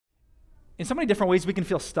in so many different ways we can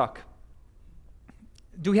feel stuck.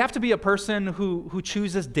 Do we have to be a person who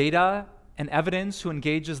chooses data and evidence, who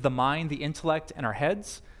engages the mind, the intellect, and our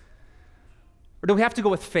heads? Or do we have to go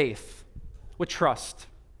with faith, with trust,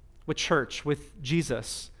 with church, with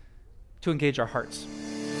Jesus to engage our hearts?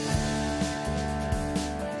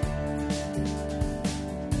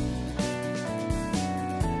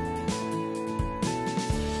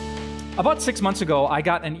 About 6 months ago, I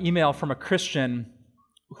got an email from a Christian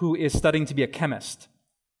who is studying to be a chemist.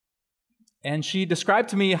 And she described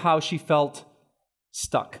to me how she felt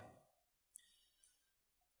stuck.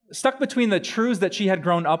 Stuck between the truths that she had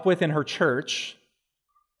grown up with in her church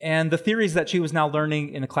and the theories that she was now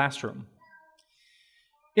learning in the classroom.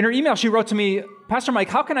 In her email, she wrote to me, "Pastor Mike,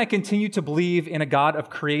 how can I continue to believe in a God of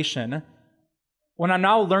creation when I'm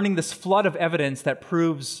now learning this flood of evidence that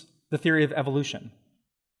proves the theory of evolution?"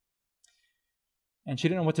 And she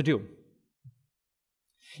didn't know what to do.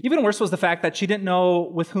 Even worse was the fact that she didn't know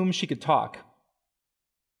with whom she could talk.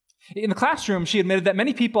 In the classroom, she admitted that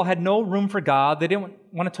many people had no room for God. They didn't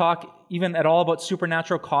want to talk even at all about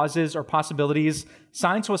supernatural causes or possibilities.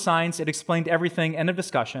 Science was science. It explained everything. End of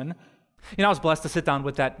discussion. I was blessed to sit down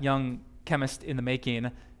with that young chemist in the making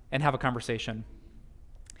and have a conversation.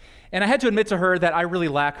 And I had to admit to her that I really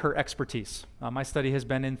lack her expertise. My study has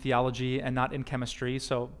been in theology and not in chemistry,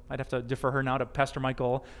 so I'd have to defer her now to Pastor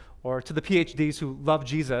Michael or to the PhDs who love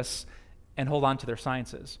Jesus and hold on to their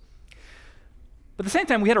sciences. But at the same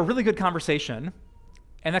time, we had a really good conversation,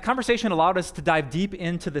 and that conversation allowed us to dive deep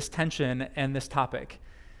into this tension and this topic.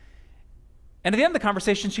 And at the end of the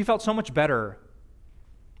conversation, she felt so much better.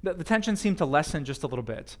 The tension seemed to lessen just a little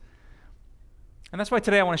bit. And that's why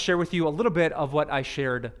today I want to share with you a little bit of what I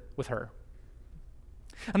shared with her.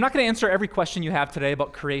 I'm not going to answer every question you have today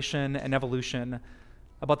about creation and evolution,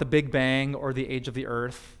 about the Big Bang or the age of the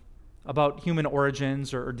earth, about human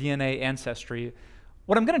origins or DNA ancestry.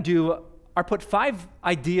 What I'm going to do are put 5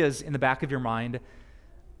 ideas in the back of your mind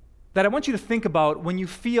that I want you to think about when you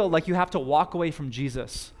feel like you have to walk away from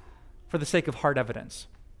Jesus for the sake of hard evidence.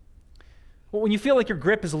 When you feel like your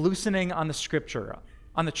grip is loosening on the Scripture,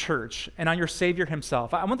 on the church, and on your Savior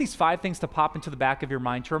himself. I want these 5 things to pop into the back of your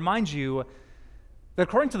mind to remind you that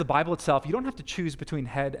according to the Bible itself, you don't have to choose between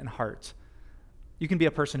head and heart. You can be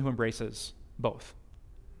a person who embraces both.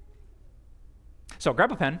 So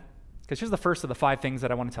grab a pen, because here's the first of the 5 things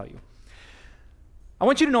that I want to tell you. I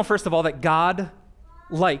want you to know, first of all, that God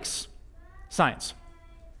likes science.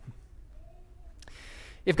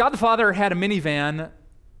 If God the Father had a minivan,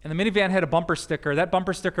 and the minivan had a bumper sticker, that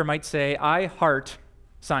bumper sticker might say, "I heart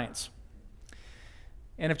science."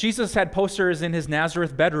 And if Jesus had posters in his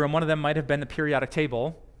Nazareth bedroom, one of them might have been the periodic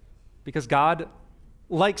table, because God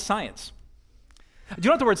likes science. Do you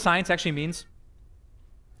know what the word science actually means?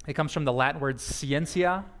 It comes from the Latin word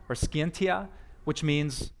scientia, or scientia, which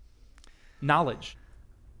means knowledge.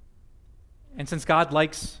 And since God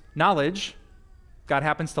likes knowledge, God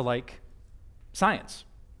happens to like science.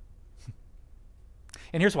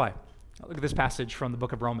 And here's why. Look at this passage from the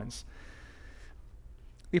book of Romans.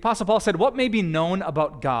 The Apostle Paul said, "What may be known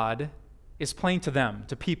about God is plain to them,"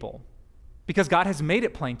 to people, "because God has made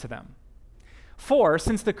it plain to them. For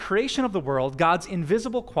since the creation of the world, God's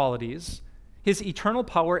invisible qualities, his eternal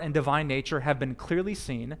power and divine nature have been clearly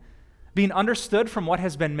seen, being understood from what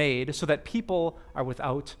has been made, so that people are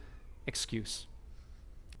without excuse."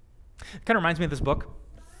 It kind of reminds me of this book.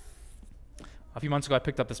 A few months ago, I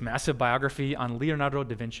picked up this massive biography on Leonardo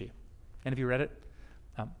da Vinci. Any of you read it?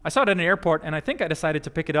 I saw it at an airport, and I think I decided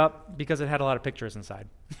to pick it up because it had a lot of pictures inside.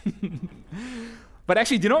 But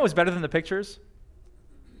actually, do you know what was better than the pictures?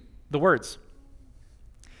 The words.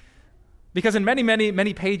 Because in many, many,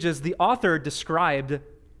 many pages, the author described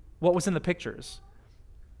what was in the pictures.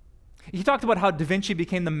 He talked about how Da Vinci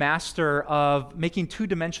became the master of making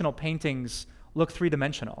 2-dimensional paintings look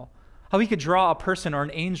 3-dimensional. How he could draw a person or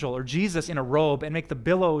an angel or Jesus in a robe and make the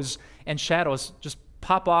billows and shadows just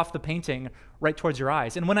pop off the painting right towards your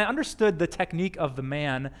eyes. And when I understood the technique of the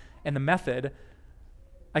man and the method,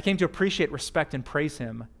 I came to appreciate, respect, and praise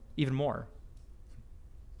him even more.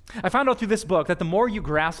 I found out through this book that the more you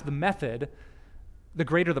grasp the method, the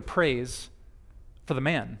greater the praise for the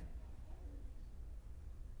man.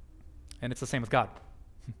 And it's the same with God.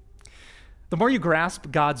 The more you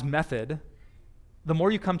grasp God's method, the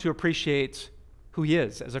more you come to appreciate who he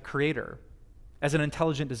is as a creator, as an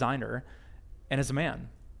intelligent designer, and as a man.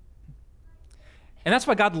 And that's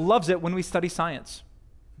why God loves it when we study science.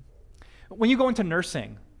 When you go into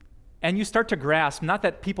nursing and you start to grasp not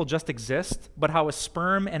that people just exist, but how a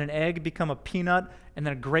sperm and an egg become a peanut and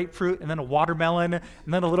then a grapefruit and then a watermelon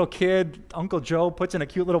and then a little kid, Uncle Joe, puts in a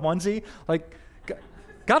cute little onesie. Like,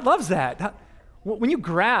 God loves that. When you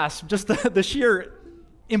grasp just the sheer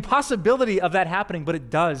impossibility of that happening, but it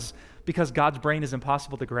does because God's brain is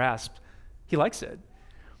impossible to grasp, he likes it.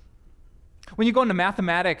 When you go into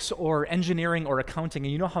mathematics or engineering or accounting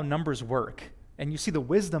and you know how numbers work and you see the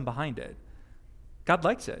wisdom behind it, God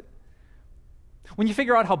likes it. When you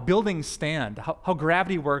figure out how buildings stand, how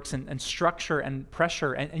gravity works and structure and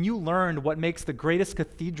pressure, and you learn what makes the greatest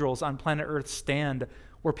cathedrals on planet Earth stand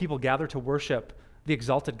where people gather to worship the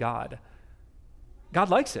exalted God, God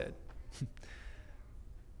likes it.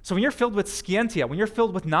 So when you're filled with scientia, when you're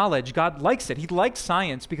filled with knowledge, God likes it. He likes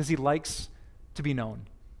science because he likes to be known.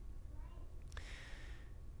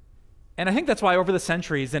 And I think that's why over the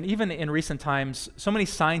centuries, and even in recent times, so many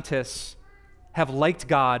scientists have liked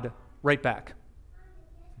God right back.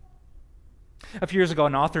 A few years ago,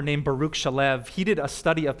 an author named Baruch Shalev, he did a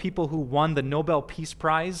study of people who won the Nobel Peace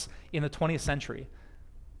Prize in the 20th century.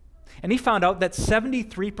 And he found out that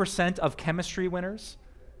 73% of chemistry winners,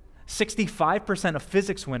 65% of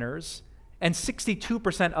physics winners, and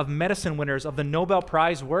 62% of medicine winners of the Nobel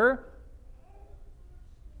Prize were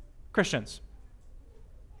Christians.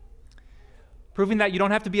 Proving that you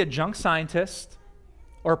don't have to be a junk scientist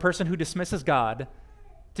or a person who dismisses God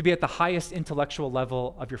to be at the highest intellectual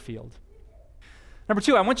level of your field. Number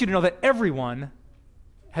two, I want you to know that everyone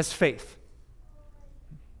has faith.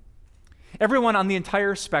 Everyone on the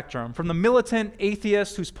entire spectrum, from the militant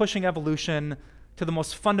atheist who's pushing evolution to the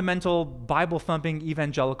most fundamental Bible-thumping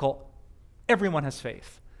evangelical, everyone has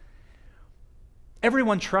faith.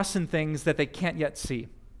 Everyone trusts in things that they can't yet see.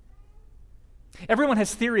 Everyone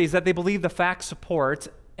has theories that they believe the facts support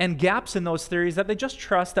and gaps in those theories that they just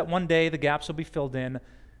trust that one day the gaps will be filled in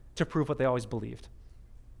to prove what they always believed.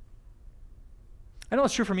 I know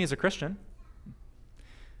it's true for me as a Christian.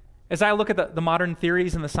 As I look at the modern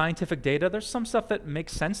theories and the scientific data, there's some stuff that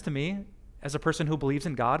makes sense to me as a person who believes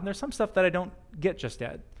in God, and there's some stuff that I don't get just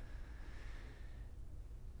yet.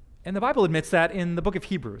 And the Bible admits that in the book of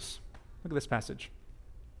Hebrews. Look at this passage.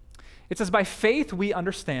 It says, "By faith we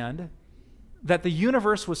understand that the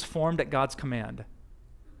universe was formed at God's command,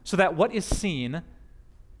 so that what is seen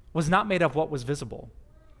was not made of what was visible."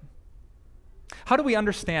 How do we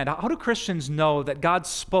understand? How do Christians know that God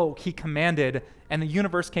spoke, he commanded, and the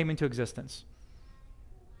universe came into existence?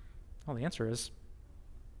 Well, the answer is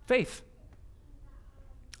faith.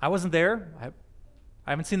 I wasn't there. I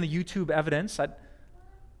haven't seen the YouTube evidence.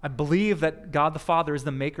 I believe that God the Father is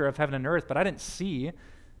the maker of heaven and earth, but I didn't see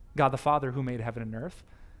God the Father who made heaven and earth.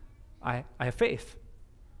 I have faith.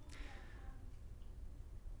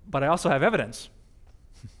 But I also have evidence.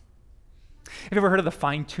 Have you ever heard of the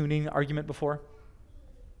fine-tuning argument before?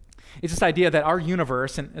 It's this idea that our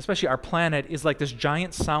universe, and especially our planet, is like this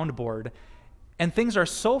giant soundboard, and things are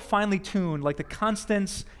so finely tuned, like the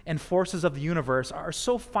constants and forces of the universe are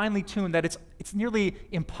so finely tuned that it's nearly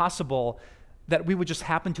impossible that we would just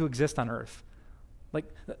happen to exist on Earth. Like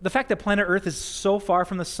the fact that planet Earth is so far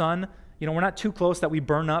from the sun, we're not too close that we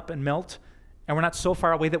burn up and melt, and we're not so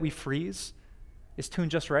far away that we freeze, is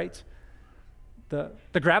tuned just right.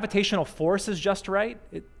 The gravitational force is just right.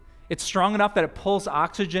 It's strong enough that it pulls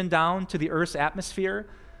oxygen down to the Earth's atmosphere,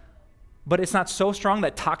 but it's not so strong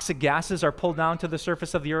that toxic gases are pulled down to the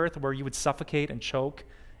surface of the Earth where you would suffocate and choke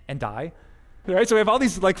and die. Right? So we have all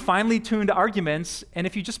these finely tuned arguments, and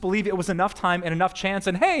if you just believe it was enough time and enough chance,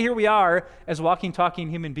 and hey, here we are as walking, talking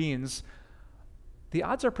human beings, the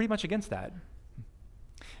odds are pretty much against that.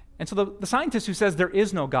 And so the scientist who says there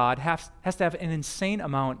is no God has to have an insane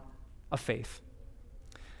amount of faith.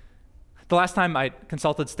 The last time I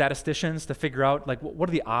consulted statisticians to figure out what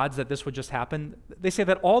are the odds that this would just happen, they say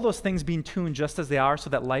that all those things being tuned just as they are so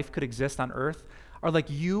that life could exist on Earth are like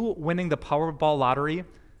you winning the Powerball lottery,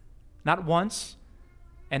 not once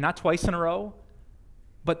and not twice in a row,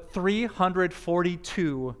 but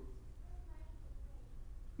 342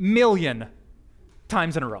 million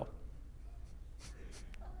times in a row.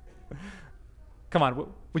 Come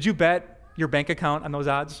on, would you bet your bank account on those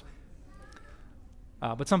odds?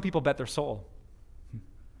 But some people bet their soul.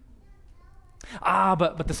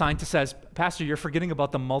 But the scientist says, Pastor, you're forgetting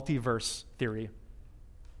about the multiverse theory.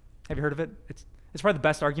 Have you heard of it? It's probably the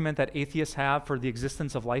best argument that atheists have for the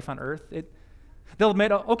existence of life on Earth. They'll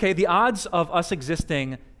admit, okay, the odds of us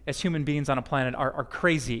existing as human beings on a planet are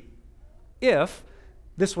crazy if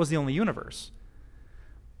this was the only universe.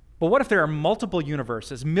 But what if there are multiple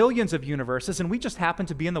universes, millions of universes, and we just happen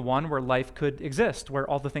to be in the one where life could exist, where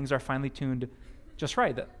all the things are finely tuned just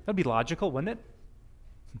right? That'd be logical, wouldn't it?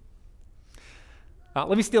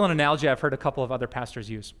 Let me steal an analogy I've heard a couple of other pastors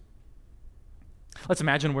use. Let's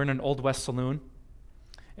imagine we're in an Old West saloon,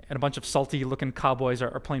 And a bunch of salty-looking cowboys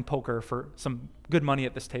are playing poker for some good money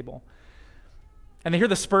at this table. And they hear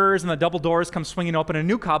the spurs and the double doors come swinging open. And a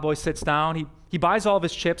new cowboy sits down. He buys all of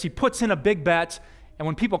his chips. He puts in a big bet. And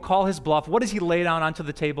when people call his bluff, what does he lay down onto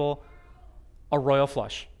the table? A royal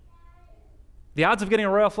flush. The odds of getting a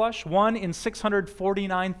royal flush? 1 in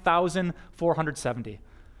 649,470.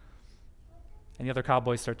 And the other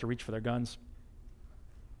cowboys start to reach for their guns.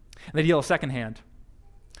 And they deal a second hand.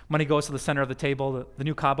 Money goes to the center of the table. The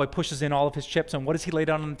new cowboy pushes in all of his chips. And what does he lay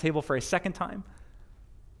down on the table for a second time?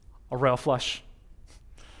 A royal flush.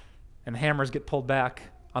 And the hammers get pulled back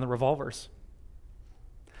on the revolvers.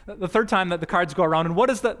 The third time that the cards go around, and what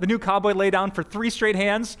does the new cowboy lay down for 3 straight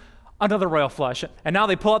hands? Another royal flush. And now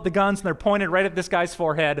they pull out the guns and they're pointed right at this guy's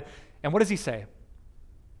forehead. And what does he say?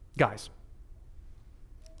 Guys,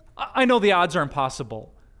 I know the odds are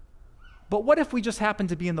impossible, but what if we just happen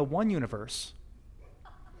to be in the one universe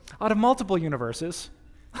out of multiple universes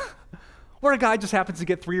where a guy just happens to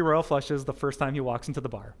get 3 royal flushes the first time he walks into the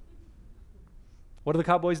bar? What do the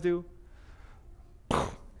cowboys do?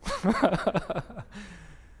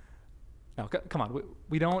 Now, come on.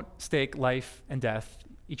 We don't stake life and death,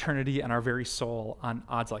 eternity, and our very soul on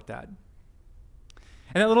odds like that.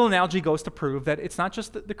 And that little analogy goes to prove that it's not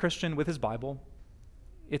just the Christian with his Bible.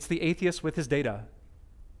 It's the atheist with his data.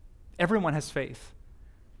 Everyone has faith.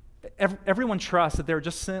 Everyone trusts that there are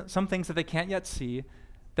just some things that they can't yet see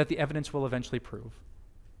that the evidence will eventually prove.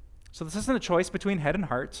 So this isn't a choice between head and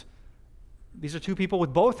heart. These are two people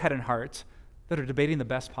with both head and heart that are debating the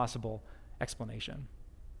best possible explanation.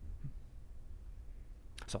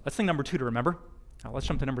 So that's thing number 2 to remember. Now let's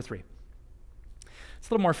jump to number 3. It's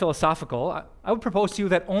a little more philosophical. I would propose to you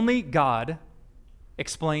that only God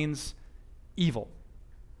explains evil.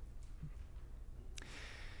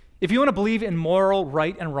 If you want to believe in moral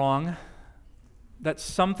right and wrong, that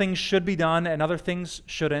some things should be done and other things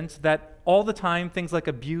shouldn't, that all the time things like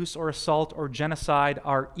abuse or assault or genocide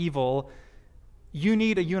are evil, you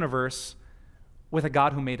need a universe with a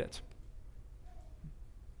God who made it.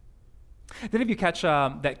 Did any of you catch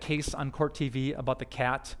that case on court TV about the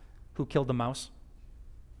cat who killed the mouse?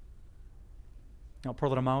 You know, poor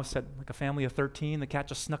little mouse had like a family of 13. The cat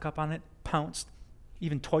just snuck up on it, pounced,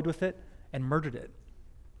 even toyed with it, and murdered it.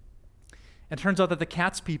 And it turns out that the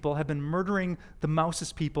cat's people have been murdering the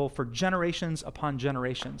mouse's people for generations upon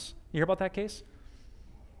generations. You hear about that case?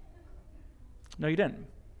 No, you didn't.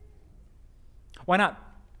 Why not?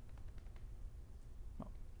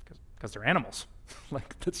 Well, because they're animals.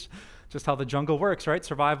 Like, that's just how the jungle works, right?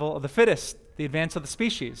 Survival of the fittest, the advance of the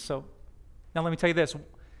species. So now let me tell you this.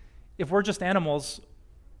 If we're just animals,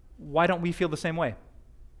 why don't we feel the same way?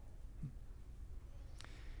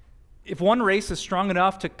 If one race is strong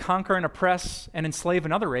enough to conquer and oppress and enslave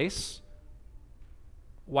another race,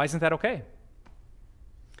 why isn't that okay?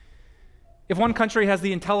 If one country has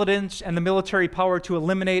the intelligence and the military power to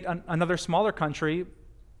eliminate another smaller country,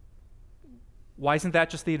 why isn't that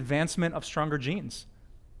just the advancement of stronger genes?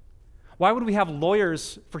 Why would we have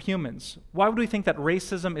lawyers for humans? Why would we think that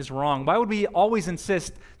racism is wrong? Why would we always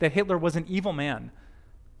insist that Hitler was an evil man?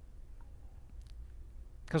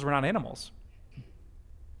 Because we're not animals.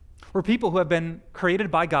 We're people who have been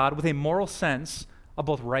created by God with a moral sense of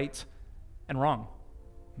both right and wrong.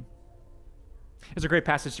 There's a great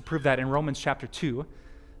passage to prove that in Romans chapter 2.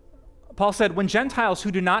 Paul said, when Gentiles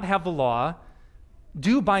who do not have the law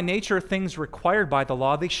do by nature things required by the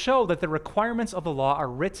law, they show that the requirements of the law are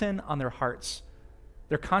written on their hearts,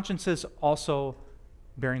 their consciences also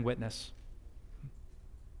bearing witness.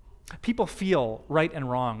 People feel right and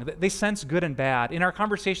wrong. They sense good and bad. In our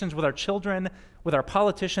conversations with our children, with our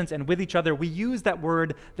politicians, and with each other, we use that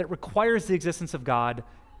word that requires the existence of God,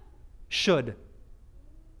 should.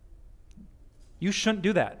 You shouldn't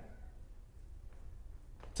do that.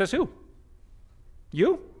 Says who?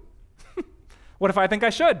 You? What if I think I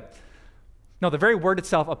should? No, the very word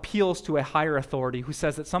itself appeals to a higher authority who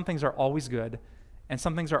says that some things are always good and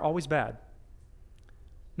some things are always bad.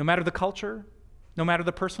 No matter the culture, no matter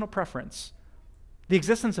the personal preference, the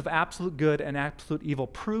existence of absolute good and absolute evil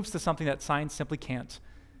proves to something that science simply can't.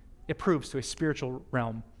 It proves to a spiritual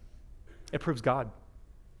realm. It proves God.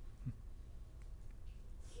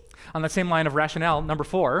 On that same line of rationale, number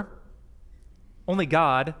 4, only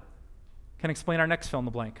God can explain our next fill in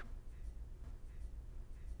the blank.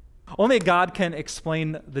 Only God can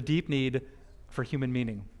explain the deep need for human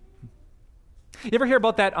meaning. You ever hear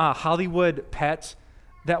about that Hollywood pet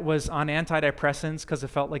that was on antidepressants because it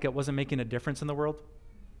felt like it wasn't making a difference in the world?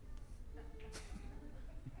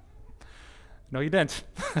 No, you didn't.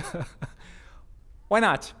 Why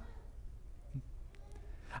not?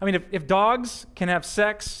 I mean, if dogs can have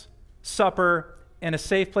sex, supper, and a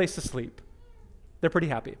safe place to sleep, they're pretty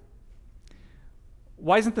happy.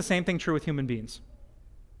 Why isn't the same thing true with human beings?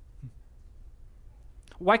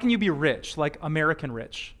 Why can you be rich, like American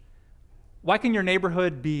rich? Why can your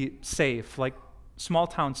neighborhood be safe, like small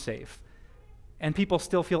town safe, and people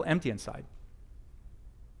still feel empty inside?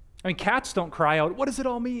 I mean, cats don't cry out, "What does it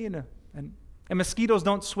all mean?" And mosquitoes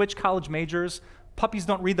don't switch college majors. Puppies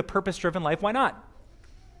don't read The Purpose-Driven Life. Why not?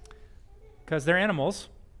 Because they're animals,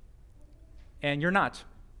 and you're not.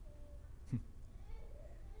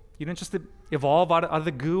 You didn't just evolve out of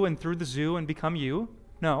the goo and through the zoo and become you.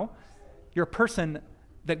 No, you're a person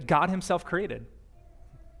that God himself created.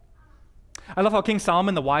 I love how King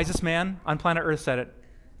Solomon, the wisest man on planet Earth, said it.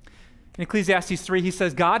 In Ecclesiastes 3, he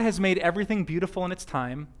says, "God has made everything beautiful in its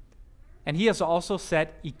time, and he has also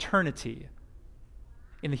set eternity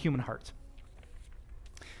in the human heart."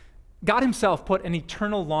 God himself put an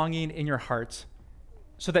eternal longing in your heart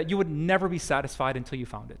so that you would never be satisfied until you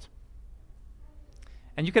found it.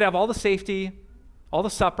 And you could have all the safety, all the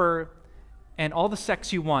supper, and all the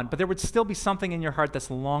sex you want, but there would still be something in your heart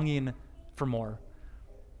that's longing for more.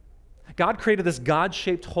 God created this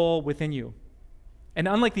God-shaped hole within you. And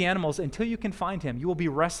unlike the animals, until you can find him, you will be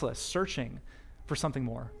restless, searching for something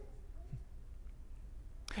more.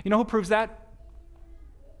 You know who proves that?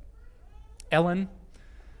 Ellen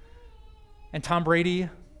and Tom Brady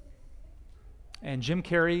and Jim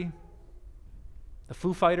Carrey, the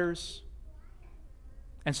Foo Fighters,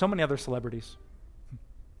 and so many other celebrities.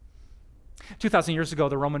 2,000 years ago,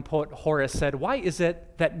 the Roman poet Horace said, "Why is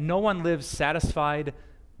it that no one lives satisfied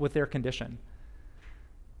with their condition?"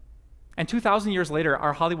 And 2,000 years later,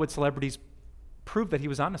 our Hollywood celebrities proved that he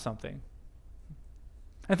was onto something.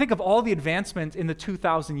 And think of all the advancement in the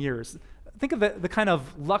 2,000 years. Think of the kind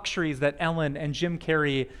of luxuries that Ellen and Jim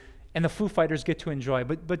Carrey and the Foo Fighters get to enjoy.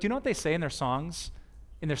 But do you know what they say in their songs,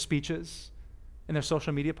 in their speeches, in their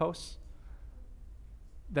social media posts?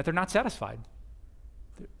 That they're not satisfied.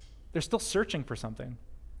 They're still searching for something.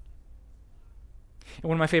 In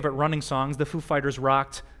one of my favorite running songs, the Foo Fighters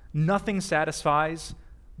rocked, "Nothing satisfies,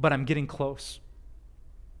 but I'm getting close."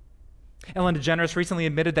 Ellen DeGeneres recently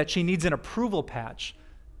admitted that she needs an approval patch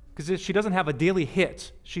because if she doesn't have a daily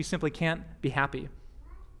hit, she simply can't be happy.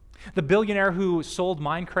 The billionaire who sold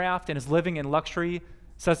Minecraft and is living in luxury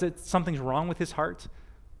says that something's wrong with his heart.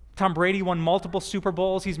 Tom Brady won multiple Super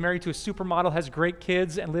Bowls. He's married to a supermodel, has great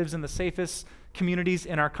kids, and lives in the safest communities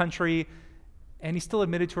in our country. And he still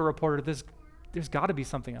admitted to a reporter, there's got to be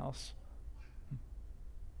something else.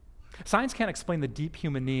 Science can't explain the deep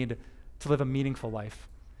human need to live a meaningful life.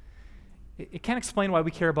 It can't explain why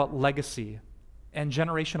we care about legacy and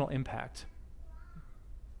generational impact.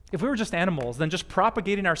 If we were just animals, then just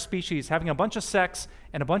propagating our species, having a bunch of sex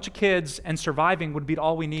and a bunch of kids and surviving would be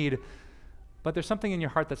all we need. But there's something in your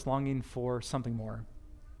heart that's longing for something more.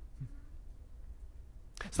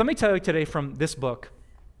 So let me tell you today from this book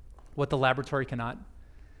what the laboratory cannot.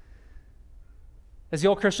 As the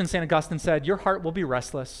old Christian St. Augustine said, your heart will be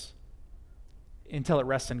restless until it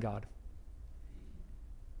rests in God.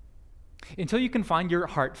 Until you can find your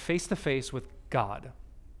heart face to face with God.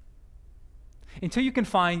 Until you can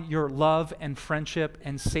find your love and friendship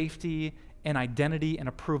and safety and identity and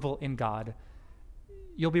approval in God,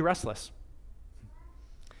 you'll be restless.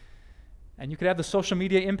 And you could have the social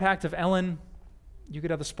media impact of Ellen. You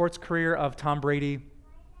could have the sports career of Tom Brady.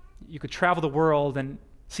 You could travel the world and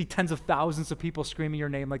see tens of thousands of people screaming your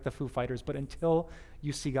name like the Foo Fighters. But until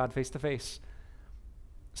you see God face to face,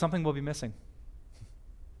 something will be missing.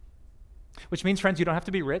 Which means, friends, you don't have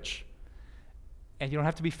to be rich, and you don't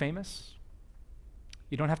have to be famous.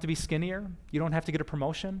 You don't have to be skinnier. You don't have to get a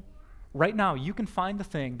promotion. Right now, you can find the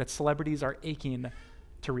thing that celebrities are aching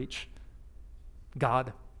to reach: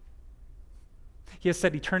 God. He has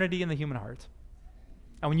set eternity in the human heart.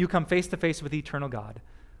 And when you come face to face with the eternal God,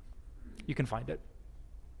 you can find it.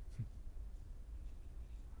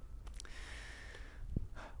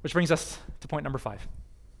 Which brings us to point number 5.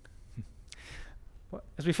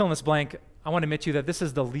 As we fill in this blank, I want to admit to you that this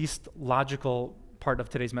is the least logical part of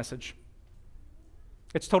today's message.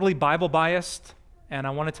 It's totally Bible biased, and I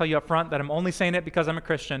want to tell you up front that I'm only saying it because I'm a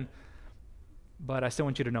Christian, but I still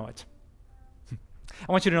want you to know it.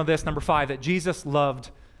 I want you to know this, number 5, that Jesus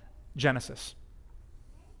loved Genesis.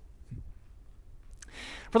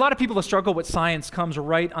 For a lot of people, the struggle with science comes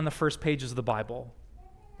right on the first pages of the Bible.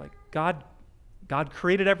 Like God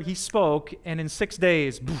created he spoke, and in 6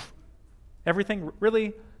 days, poof, everything,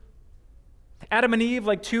 really? Adam and Eve,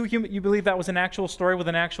 like two human, you believe that was an actual story with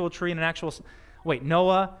an actual tree and an actual, wait,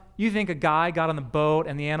 Noah, you think a guy got on the boat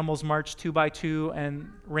and the animals marched 2 by 2 and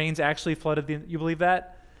rains actually flooded you believe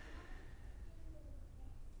that?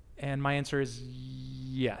 And my answer is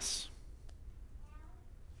yes.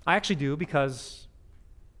 I actually do because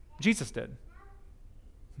Jesus did.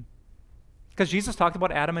 Because Jesus talked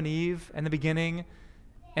about Adam and Eve in the beginning,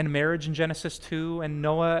 and marriage in Genesis 2, and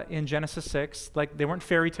Noah in Genesis 6. Like, they weren't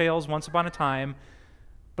fairy tales once upon a time,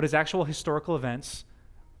 but as actual historical events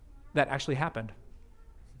that actually happened.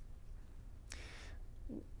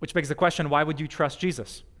 Which begs the question, why would you trust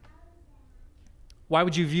Jesus? Why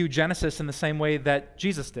would you view Genesis in the same way that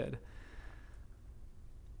Jesus did?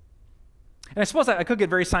 And I suppose I could get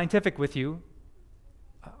very scientific with you.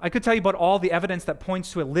 I could tell you about all the evidence that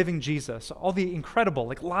points to a living Jesus, all the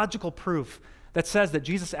incredible, logical proof that says that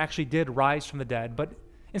Jesus actually did rise from the dead. But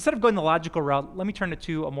instead of going the logical route, let me turn it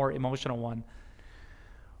to a more emotional one.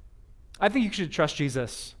 I think you should trust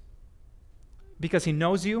Jesus because he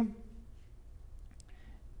knows you,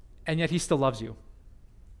 and yet he still loves you.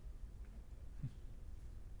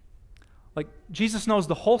 Jesus knows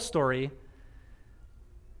the whole story,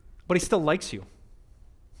 but he still likes you.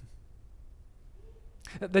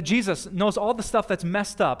 That Jesus knows all the stuff that's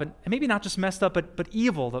messed up, and maybe not just messed up, but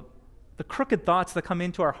evil, the crooked thoughts that come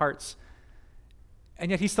into our hearts, and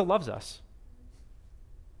yet he still loves us.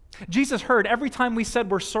 Jesus heard every time we said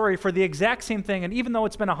we're sorry for the exact same thing, and even though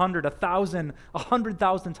it's been 100, 1,000,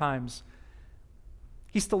 100,000 times,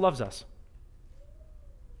 he still loves us.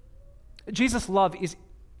 Jesus' love is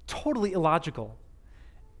totally illogical,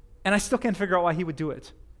 and I still can't figure out why he would do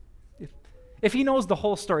it. If he knows the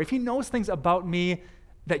whole story, if he knows things about me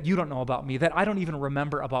that you don't know about me, that I don't even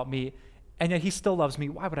remember about me, and yet he still loves me,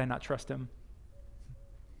 why would I not trust him?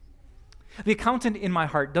 The accountant in my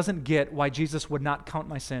heart doesn't get why Jesus would not count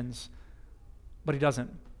my sins, but he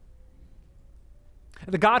doesn't.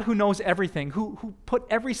 The God who knows everything, who put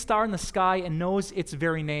every star in the sky and knows its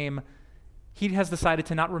very name, he has decided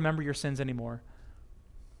to not remember your sins anymore.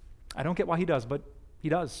 I don't get why he does, but he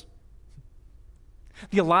does.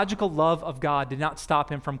 The illogical love of God did not stop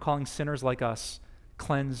him from calling sinners like us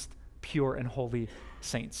cleansed, pure, and holy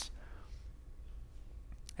saints.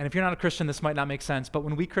 And if you're not a Christian, this might not make sense, but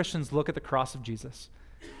when we Christians look at the cross of Jesus,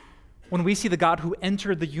 when we see the God who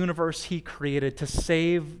entered the universe he created to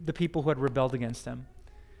save the people who had rebelled against him,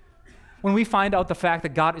 when we find out the fact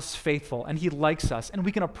that God is faithful and he likes us and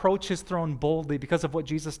we can approach his throne boldly because of what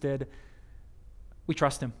Jesus did, we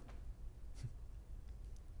trust him.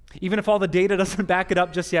 Even if all the data doesn't back it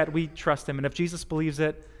up just yet, we trust him. And if Jesus believes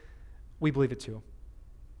it, we believe it too.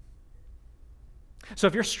 So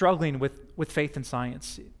if you're struggling with faith and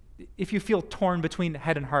science, if you feel torn between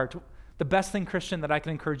head and heart, the best thing, Christian, that I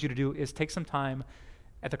can encourage you to do is take some time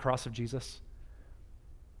at the cross of Jesus.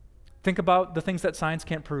 Think about the things that science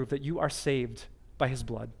can't prove, that you are saved by his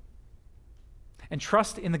blood. And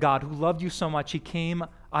trust in the God who loved you so much, he came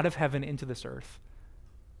out of heaven into this earth.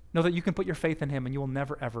 Know that you can put your faith in him and you will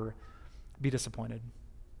never, ever be disappointed.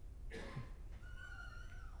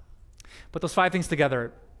 Put those 5 things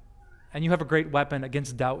together, and you have a great weapon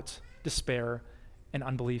against doubt, despair, and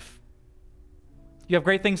unbelief. You have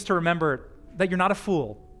great things to remember, that you're not a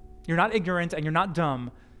fool, you're not ignorant, and you're not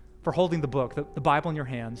dumb for holding the book, the Bible in your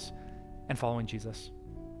hands, and following Jesus.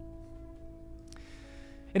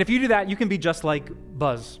 And if you do that, you can be just like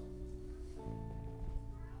Buzz.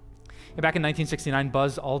 And back in 1969,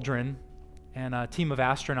 Buzz Aldrin and a team of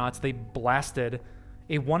astronauts, they blasted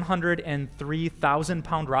a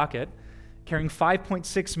 103,000-pound rocket carrying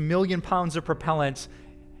 5.6 million pounds of propellant,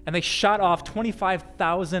 and they shot off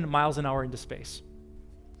 25,000 miles an hour into space.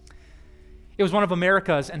 It was one of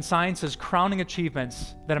America's and science's crowning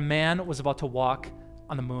achievements that a man was about to walk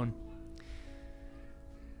on the moon.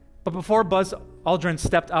 But before Buzz Aldrin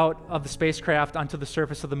stepped out of the spacecraft onto the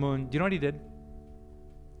surface of the moon, do you know what he did?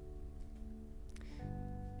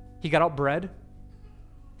 He got out bread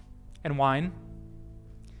and wine,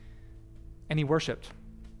 and he worshiped.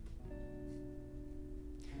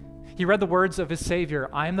 He read the words of his Savior,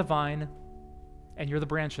 "I am the vine, and you're the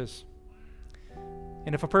branches.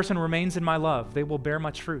 And if a person remains in my love, they will bear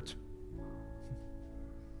much fruit."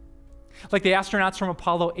 Like the astronauts from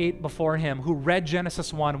Apollo 8 before him, who read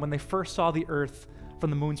Genesis 1 when they first saw the earth from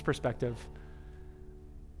the moon's perspective,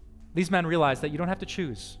 these men realized that you don't have to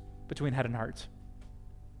choose between head and heart,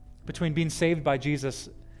 between being saved by Jesus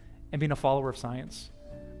and being a follower of science.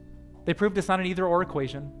 They proved it's not an either-or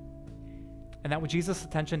equation, and that with Jesus'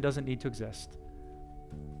 attention doesn't need to exist.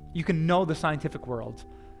 You can know the scientific world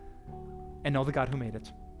and know the God who made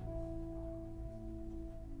it.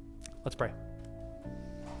 Let's pray.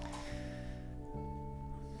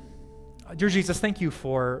 Dear Jesus, thank you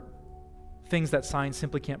for things that science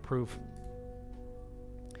simply can't prove.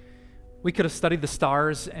 We could have studied the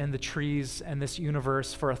stars and the trees and this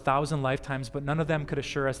universe for 1,000 lifetimes, but none of them could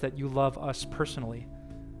assure us that you love us personally.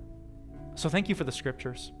 So thank you for the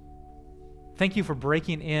scriptures. Thank you for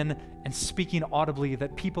breaking in and speaking audibly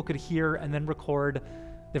that people could hear and then record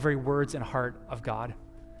the very words and heart of God.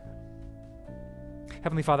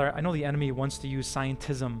 Heavenly Father, I know the enemy wants to use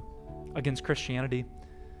scientism against Christianity.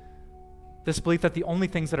 This belief that the only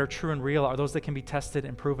things that are true and real are those that can be tested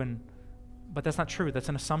and proven. But that's not true. That's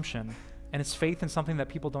an assumption. And it's faith in something that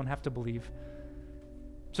people don't have to believe.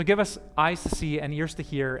 So give us eyes to see and ears to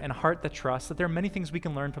hear and a heart that trusts that there are many things we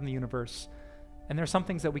can learn from the universe. And there are some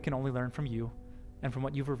things that we can only learn from you and from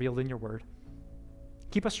what you've revealed in your word.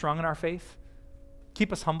 Keep us strong in our faith.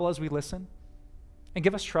 Keep us humble as we listen. And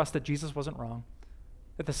give us trust that Jesus wasn't wrong,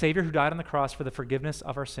 that the Savior who died on the cross for the forgiveness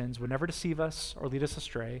of our sins would never deceive us or lead us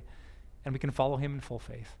astray, and we can follow him in full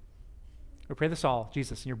faith. We pray this all,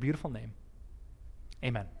 Jesus, in your beautiful name.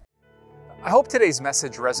 Amen. I hope today's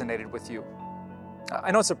message resonated with you.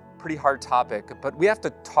 I know it's a pretty hard topic, but we have to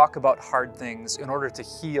talk about hard things in order to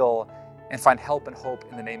heal and find help and hope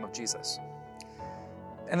in the name of Jesus.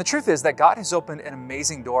 And the truth is that God has opened an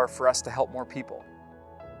amazing door for us to help more people.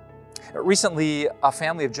 Recently, a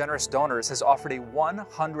family of generous donors has offered a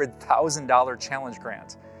 $100,000 challenge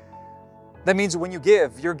grant. That means when you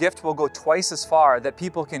give, your gift will go twice as far that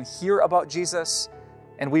people can hear about Jesus,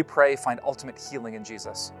 and we pray find ultimate healing in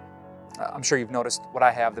Jesus. I'm sure you've noticed what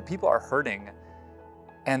I have, that people are hurting,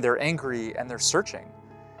 and they're angry, and they're searching.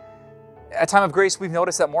 At Time of Grace, we've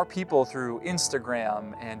noticed that more people through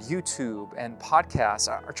Instagram and YouTube and podcasts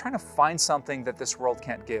are trying to find something that this world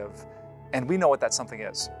can't give, and we know what that something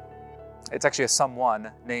is. It's actually a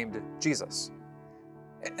someone named Jesus.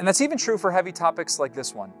 And that's even true for heavy topics like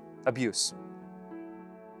this one, abuse.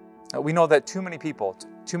 We know that too many people,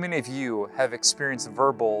 too many of you have experienced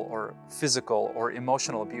verbal or physical or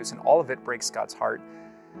emotional abuse, and all of it breaks God's heart.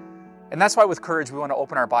 And that's why with courage, we want to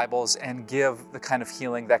open our Bibles and give the kind of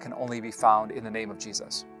healing that can only be found in the name of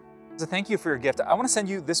Jesus. As a thank you for your gift, I want to send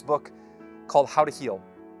you this book called How to Heal.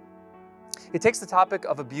 It takes the topic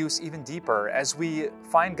of abuse even deeper as we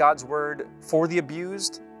find God's word for the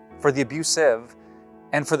abused, for the abusive,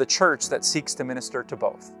 and for the church that seeks to minister to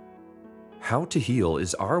both. How to Heal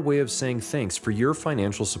is our way of saying thanks for your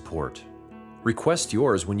financial support. Request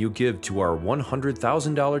yours when you give to our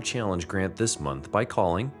 $100,000 challenge grant this month by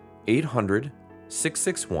calling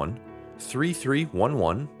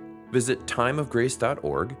 800-661-3311, visit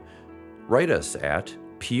timeofgrace.org, write us at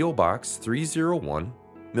P.O. Box 301,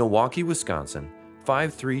 Milwaukee, Wisconsin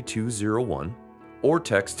 53201, or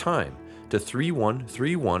text TIME to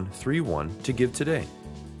 313131 to give today.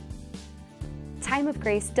 Time of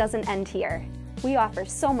Grace doesn't end here. We offer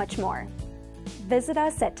so much more. Visit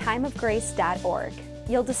us at timeofgrace.org.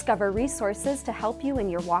 You'll discover resources to help you in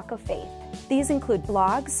your walk of faith. These include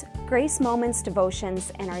blogs, Grace Moments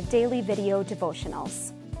devotions, and our daily video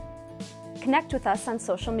devotionals. Connect with us on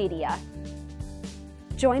social media.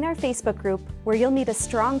 Join our Facebook group where you'll meet a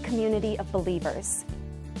strong community of believers.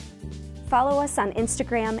 Follow us on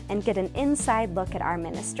Instagram and get an inside look at our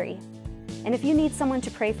ministry. And if you need someone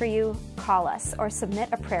to pray for you, call us or submit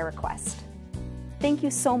a prayer request. Thank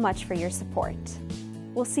you so much for your support.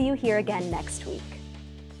 We'll see you here again next week.